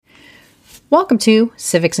Welcome to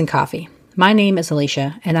Civics and Coffee. My name is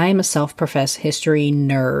Alicia, and I am a self-professed history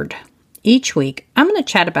nerd. Each week, I'm going to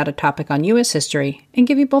chat about a topic on U.S. history and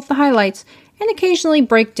give you both the highlights and occasionally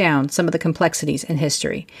break down some of the complexities in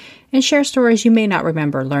history and share stories you may not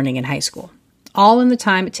remember learning in high school, all in the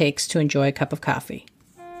time it takes to enjoy a cup of coffee.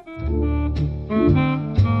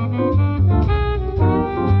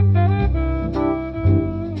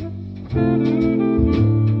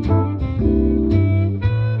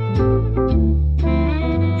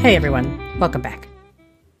 Hey everyone, welcome back.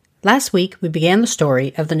 Last week, we began the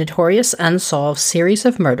story of the notorious unsolved series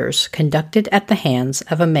of murders conducted at the hands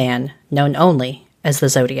of a man known only as the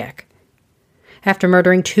Zodiac. After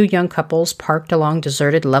murdering two young couples parked along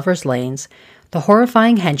deserted lovers' lanes, the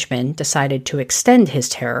horrifying henchman decided to extend his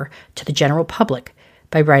terror to the general public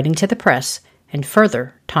by writing to the press and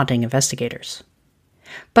further taunting investigators.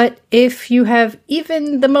 But if you have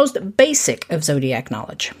even the most basic of Zodiac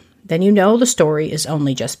knowledge, then you know the story is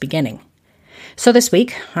only just beginning. So this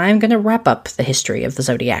week, I'm going to wrap up the history of the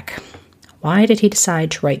Zodiac. Why did he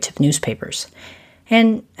decide to write to the newspapers?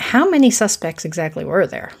 And how many suspects exactly were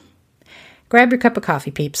there? Grab your cup of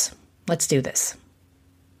coffee, peeps. Let's do this.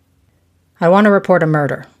 I want to report a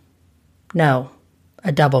murder. No,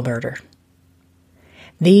 a double murder.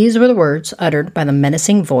 These were the words uttered by the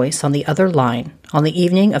menacing voice on the other line on the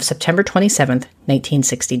evening of September 27th,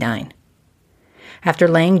 1969. After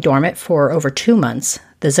laying dormant for over 2 months,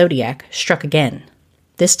 the Zodiac struck again,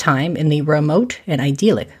 this time in the remote and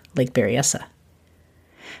idyllic Lake Berryessa.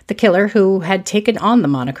 The killer, who had taken on the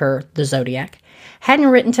moniker the Zodiac, hadn't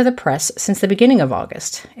written to the press since the beginning of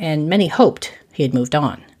August, and many hoped he had moved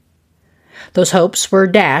on. Those hopes were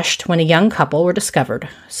dashed when a young couple were discovered,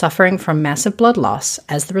 suffering from massive blood loss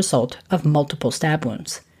as the result of multiple stab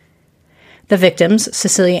wounds. The victims,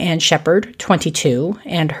 Cecilia Ann Shepard, 22,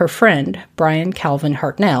 and her friend, Brian Calvin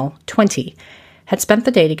Hartnell, 20, had spent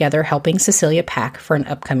the day together helping Cecilia pack for an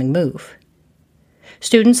upcoming move.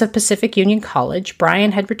 Students of Pacific Union College,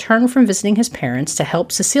 Brian had returned from visiting his parents to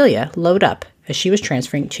help Cecilia load up as she was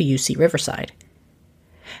transferring to UC Riverside.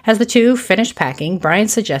 As the two finished packing, Brian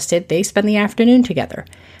suggested they spend the afternoon together,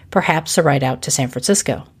 perhaps a ride out to San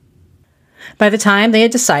Francisco. By the time they had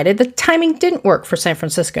decided, the timing didn't work for San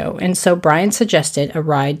Francisco, and so Brian suggested a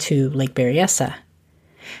ride to Lake Berryessa.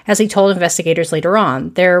 As he told investigators later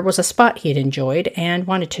on, there was a spot he had enjoyed and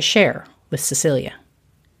wanted to share with Cecilia.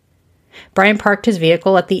 Brian parked his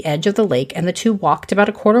vehicle at the edge of the lake, and the two walked about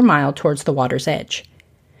a quarter mile towards the water's edge.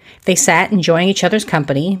 They sat enjoying each other's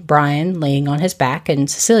company, Brian laying on his back and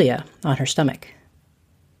Cecilia on her stomach.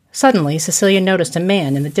 Suddenly, Cecilia noticed a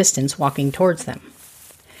man in the distance walking towards them.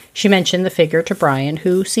 She mentioned the figure to Brian,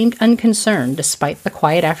 who seemed unconcerned despite the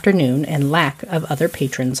quiet afternoon and lack of other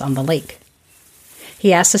patrons on the lake.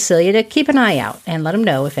 He asked Cecilia to keep an eye out and let him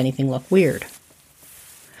know if anything looked weird.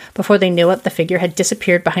 Before they knew it, the figure had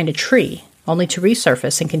disappeared behind a tree, only to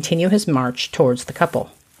resurface and continue his march towards the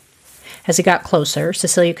couple. As he got closer,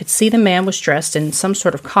 Cecilia could see the man was dressed in some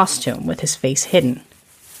sort of costume with his face hidden.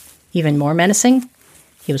 Even more menacing,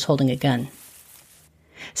 he was holding a gun.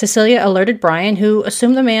 Cecilia alerted Brian, who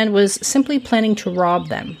assumed the man was simply planning to rob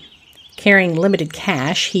them. Carrying limited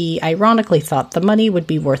cash, he ironically thought the money would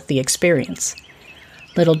be worth the experience.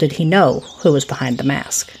 Little did he know who was behind the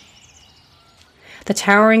mask. The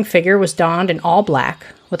towering figure was donned in all black,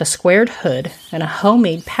 with a squared hood and a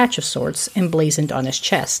homemade patch of sorts emblazoned on his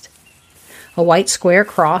chest. A white square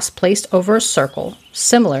cross placed over a circle,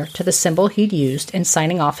 similar to the symbol he'd used in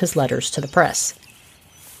signing off his letters to the press.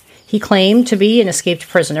 He claimed to be an escaped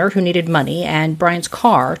prisoner who needed money and Brian's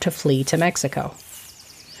car to flee to Mexico.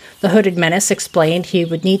 The hooded menace explained he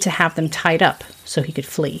would need to have them tied up so he could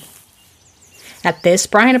flee. At this,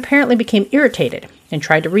 Brian apparently became irritated and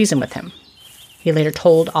tried to reason with him. He later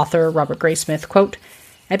told author Robert Graysmith, quote,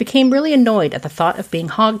 "I became really annoyed at the thought of being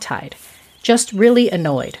hogtied, just really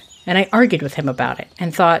annoyed, and I argued with him about it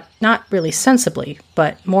and thought, not really sensibly,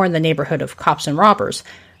 but more in the neighborhood of cops and robbers,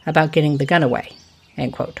 about getting the gun away,"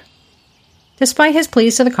 end quote. Despite his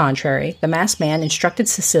pleas to the contrary, the masked man instructed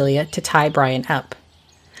Cecilia to tie Brian up.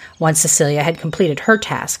 Once Cecilia had completed her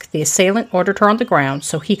task, the assailant ordered her on the ground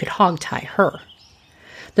so he could hog-tie her.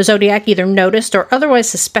 The Zodiac either noticed or otherwise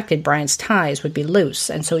suspected Brian's ties would be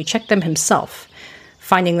loose, and so he checked them himself.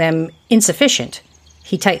 Finding them insufficient,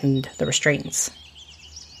 he tightened the restraints.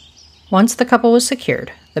 Once the couple was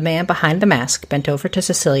secured, the man behind the mask bent over to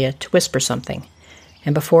Cecilia to whisper something,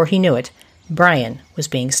 and before he knew it, Brian was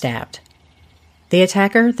being stabbed. The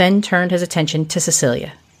attacker then turned his attention to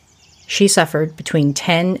Cecilia. She suffered between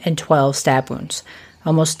 10 and 12 stab wounds,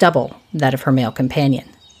 almost double that of her male companion.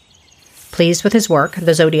 Pleased with his work,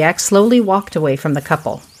 the Zodiac slowly walked away from the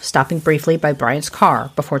couple, stopping briefly by Brian's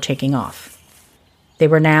car before taking off. They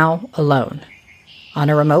were now alone, on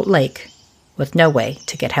a remote lake, with no way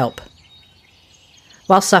to get help.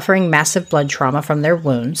 While suffering massive blood trauma from their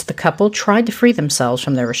wounds, the couple tried to free themselves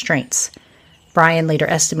from their restraints. Brian later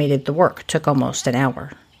estimated the work took almost an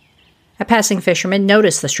hour. A passing fisherman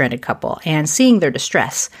noticed the stranded couple and, seeing their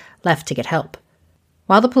distress, left to get help.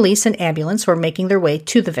 While the police and ambulance were making their way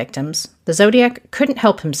to the victims, the Zodiac couldn't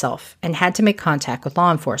help himself and had to make contact with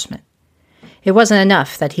law enforcement. It wasn't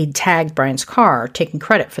enough that he'd tagged Brian's car, taking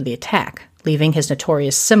credit for the attack, leaving his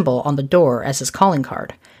notorious symbol on the door as his calling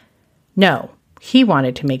card. No, he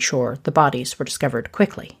wanted to make sure the bodies were discovered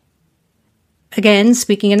quickly. Again,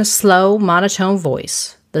 speaking in a slow, monotone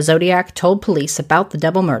voice, the Zodiac told police about the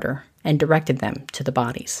double murder and directed them to the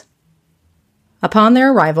bodies. Upon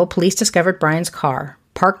their arrival, police discovered Brian's car,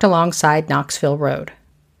 parked alongside Knoxville Road.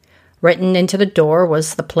 Written into the door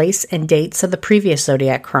was the place and dates of the previous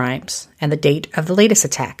Zodiac crimes and the date of the latest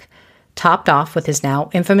attack, topped off with his now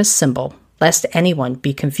infamous symbol, lest anyone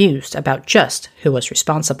be confused about just who was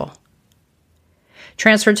responsible.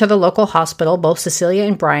 Transferred to the local hospital, both Cecilia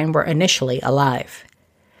and Brian were initially alive.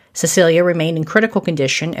 Cecilia remained in critical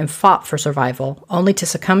condition and fought for survival, only to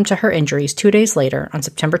succumb to her injuries 2 days later on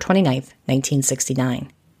September 29,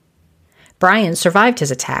 1969. Brian survived his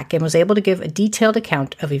attack and was able to give a detailed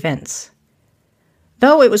account of events.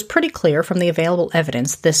 Though it was pretty clear from the available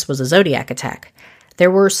evidence this was a Zodiac attack, there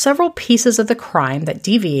were several pieces of the crime that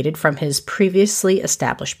deviated from his previously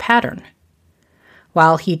established pattern.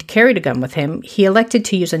 While he'd carried a gun with him, he elected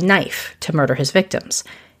to use a knife to murder his victims,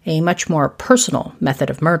 a much more personal method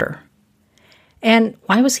of murder. And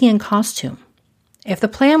why was he in costume? If the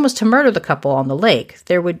plan was to murder the couple on the lake,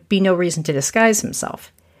 there would be no reason to disguise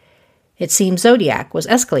himself. It seemed Zodiac was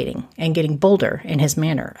escalating and getting bolder in his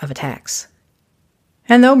manner of attacks.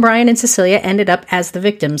 And though Brian and Cecilia ended up as the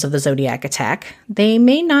victims of the Zodiac attack, they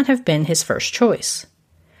may not have been his first choice.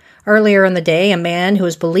 Earlier in the day, a man who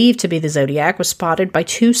was believed to be the Zodiac was spotted by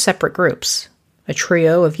 2 separate groups, a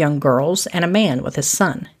trio of young girls and a man with his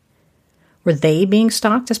son. Were they being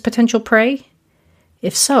stalked as potential prey?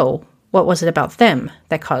 If so, what was it about them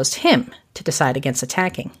that caused him to decide against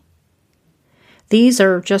attacking? These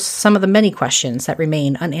are just some of the many questions that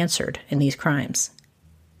remain unanswered in these crimes.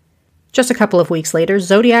 Just a couple of weeks later,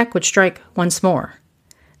 Zodiac would strike once more,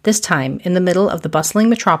 this time in the middle of the bustling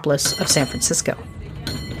metropolis of San Francisco.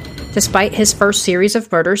 Despite his first series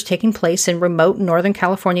of murders taking place in remote Northern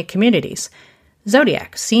California communities,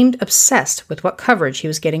 Zodiac seemed obsessed with what coverage he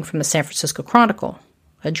was getting from the San Francisco Chronicle,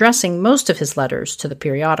 addressing most of his letters to the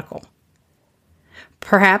periodical.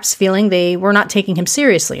 Perhaps feeling they were not taking him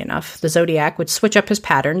seriously enough, the Zodiac would switch up his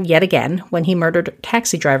pattern yet again when he murdered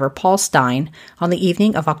taxi driver Paul Stine on the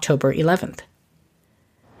evening of October 11th.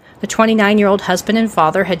 The 29-year-old husband and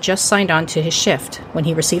father had just signed on to his shift when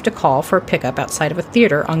he received a call for a pickup outside of a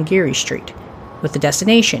theater on Geary Street, with the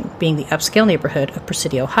destination being the upscale neighborhood of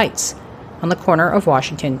Presidio Heights, on the corner of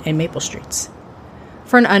Washington and Maple Streets.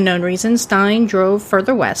 For an unknown reason, Stine drove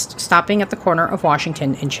further west, stopping at the corner of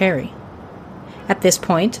Washington and Cherry. At this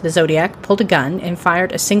point, the Zodiac pulled a gun and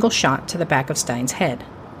fired a single shot to the back of Stine's head.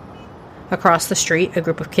 Across the street, a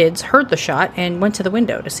group of kids heard the shot and went to the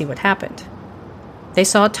window to see what happened. They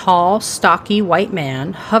saw a tall, stocky white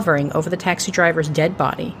man hovering over the taxi driver's dead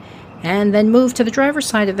body, and then moved to the driver's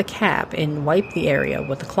side of the cab and wiped the area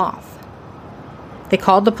with a cloth. They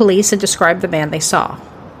called the police and described the man they saw.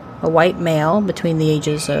 A white male between the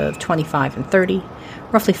ages of 25 and 30,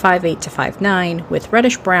 roughly 5'8" to 5'9", with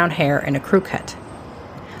reddish-brown hair and a crew cut.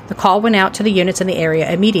 The call went out to the units in the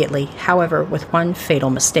area immediately, however, with one fatal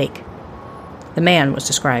mistake. The man was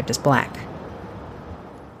described as black.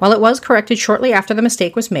 While it was corrected shortly after the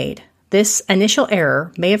mistake was made, this initial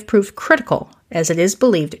error may have proved critical, as it is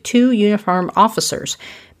believed 2 uniformed officers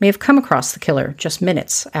may have come across the killer just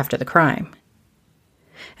minutes after the crime.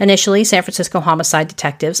 Initially, San Francisco homicide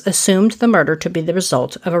detectives assumed the murder to be the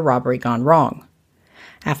result of a robbery gone wrong.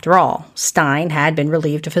 After all, Stine had been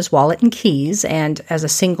relieved of his wallet and keys, and as a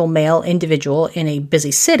single male individual in a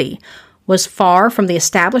busy city, was far from the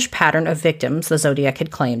established pattern of victims the Zodiac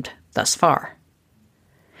had claimed thus far.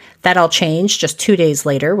 That all changed just 2 days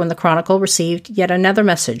later when the Chronicle received yet another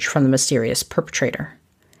message from the mysterious perpetrator.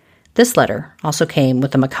 This letter also came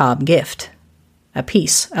with a macabre gift, a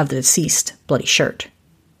piece of the deceased's bloody shirt.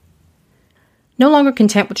 No longer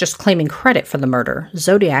content with just claiming credit for the murder,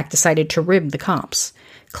 Zodiac decided to rib the cops,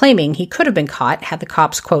 claiming he could have been caught had the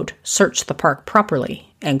cops, quote, searched the park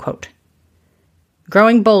properly, end quote.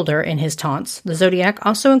 Growing bolder in his taunts, the Zodiac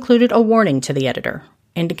also included a warning to the editor,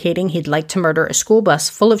 indicating he'd like to murder a school bus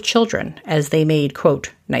full of children as they made,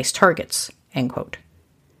 quote, nice targets, end quote.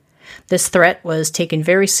 This threat was taken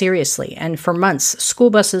very seriously, and for months, school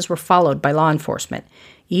buses were followed by law enforcement,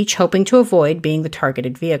 each hoping to avoid being the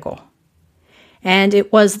targeted vehicle. And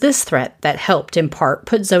it was this threat that helped, in part,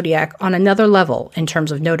 put Zodiac on another level in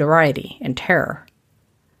terms of notoriety and terror.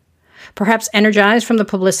 Perhaps energized from the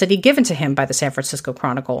publicity given to him by the San Francisco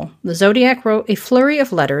Chronicle, the Zodiac wrote a flurry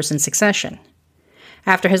of letters in succession.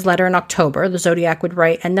 After his letter in October, the Zodiac would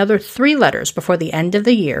write another 3 letters before the end of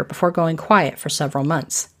the year before going quiet for several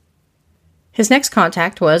months. His next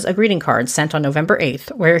contact was a greeting card sent on November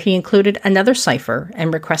 8th, where he included another cipher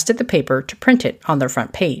and requested the paper to print it on their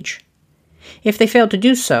front page. If they failed to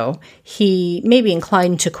do so, he may be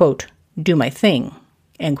inclined to, quote, do my thing,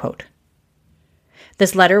 end quote.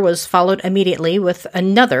 This letter was followed immediately with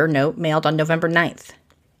another note mailed on November 9th.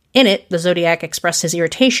 In it, the Zodiac expressed his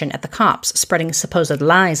irritation at the cops spreading supposed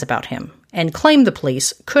lies about him, and claimed the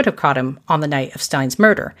police could have caught him on the night of Stein's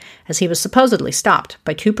murder, as he was supposedly stopped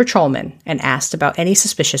by 2 patrolmen and asked about any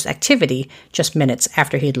suspicious activity just minutes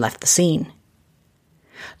after he had left the scene.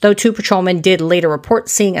 Though 2 patrolmen did later report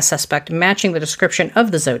seeing a suspect matching the description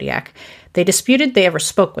of the Zodiac, they disputed they ever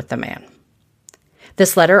spoke with the man.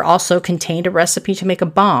 This letter also contained a recipe to make a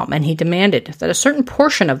bomb, and he demanded that a certain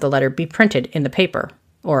portion of the letter be printed in the paper,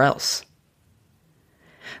 or else.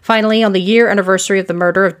 Finally, on the year anniversary of the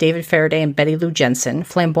murder of David Faraday and Betty Lou Jensen,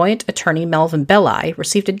 flamboyant attorney Melvin Belli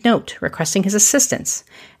received a note requesting his assistance,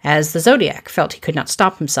 as the Zodiac felt he could not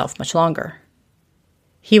stop himself much longer.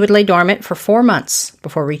 He would lay dormant for 4 months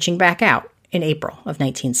before reaching back out in April of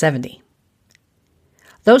 1970.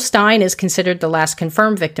 Though Stein is considered the last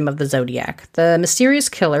confirmed victim of the Zodiac, the mysterious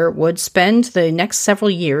killer would spend the next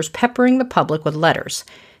several years peppering the public with letters,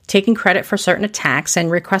 taking credit for certain attacks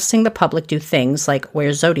and requesting the public do things like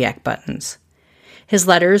wear Zodiac buttons. His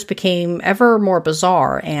letters became ever more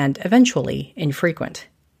bizarre and, eventually, infrequent.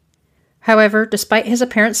 However, despite his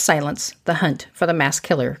apparent silence, the hunt for the mass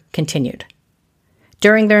killer continued.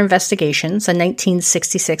 During their investigations, a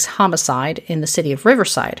 1966 homicide in the city of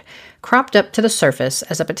Riverside cropped up to the surface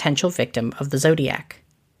as a potential victim of the Zodiac.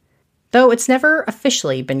 Though it's never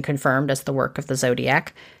officially been confirmed as the work of the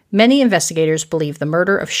Zodiac, many investigators believe the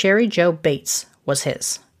murder of Sherry Jo Bates was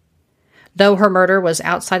his. Though her murder was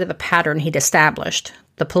outside of the pattern he'd established,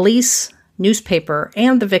 the police, newspaper,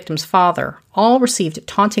 and the victim's father all received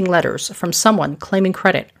taunting letters from someone claiming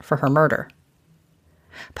credit for her murder.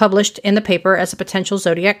 Published in the paper as a potential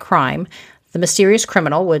Zodiac crime, the mysterious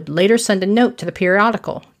criminal would later send a note to the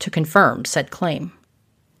periodical to confirm said claim.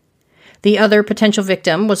 The other potential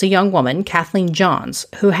victim was a young woman, Kathleen Johns,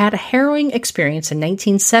 who had a harrowing experience in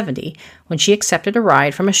 1970 when she accepted a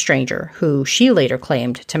ride from a stranger who she later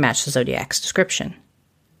claimed to match the Zodiac's description.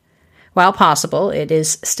 While possible, it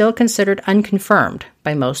is still considered unconfirmed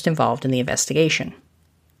by most involved in the investigation.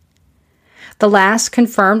 The last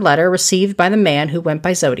confirmed letter received by the man who went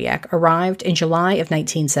by Zodiac arrived in July of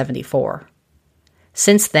 1974.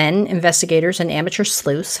 Since then, investigators and amateur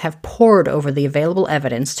sleuths have pored over the available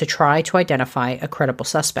evidence to try to identify a credible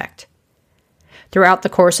suspect. Throughout the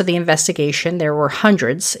course of the investigation, there were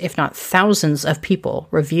hundreds, if not thousands, of people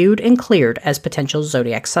reviewed and cleared as potential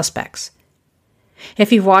Zodiac suspects.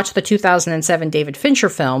 If you've watched the 2007 David Fincher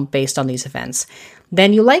film based on these events,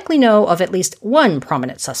 then you likely know of at least one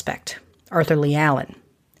prominent suspect, Arthur Lee Allen.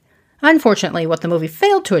 Unfortunately, what the movie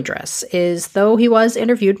failed to address is, though he was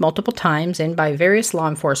interviewed multiple times and by various law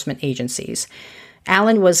enforcement agencies,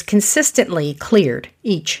 Allen was consistently cleared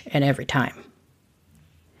each and every time.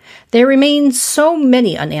 There remain so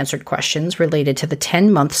many unanswered questions related to the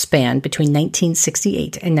 10-month span between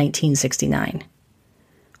 1968 and 1969.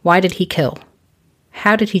 Why did he kill?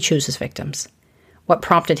 How did he choose his victims? What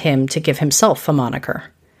prompted him to give himself a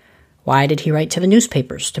moniker? Why did he write to the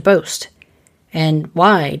newspapers to boast? And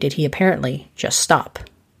why did he apparently just stop?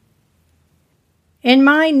 In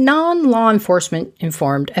my non-law enforcement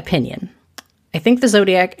informed opinion, I think the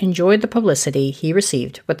Zodiac enjoyed the publicity he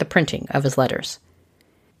received with the printing of his letters.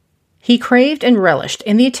 He craved and relished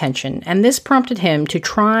in the attention, and this prompted him to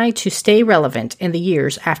try to stay relevant in the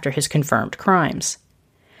years after his confirmed crimes.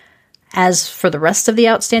 As for the rest of the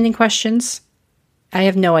outstanding questions, I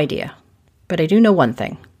have no idea, but I do know one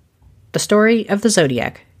thing. The story of the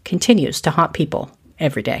Zodiac continues to haunt people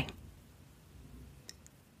every day.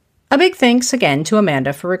 A big thanks again to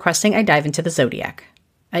Amanda for requesting I dive into the Zodiac.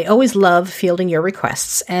 I always love fielding your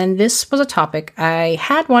requests, and this was a topic I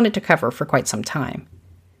had wanted to cover for quite some time.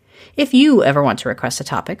 If you ever want to request a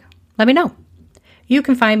topic, let me know. You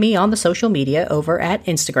can find me on the social media over at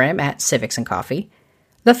Instagram at Civics and Coffee,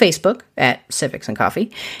 the Facebook at Civics and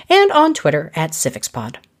Coffee, and on Twitter at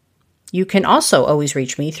CivicsPod. You can also always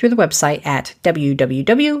reach me through the website at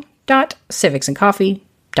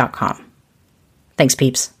www.civicsandcoffee.com. Thanks,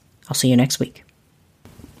 peeps. I'll see you next week.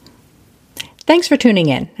 Thanks for tuning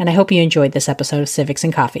in, and I hope you enjoyed this episode of Civics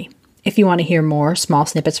and Coffee. If you want to hear more small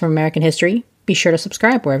snippets from American history, be sure to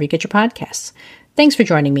subscribe wherever you get your podcasts. Thanks for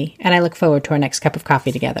joining me, and I look forward to our next cup of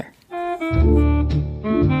coffee together.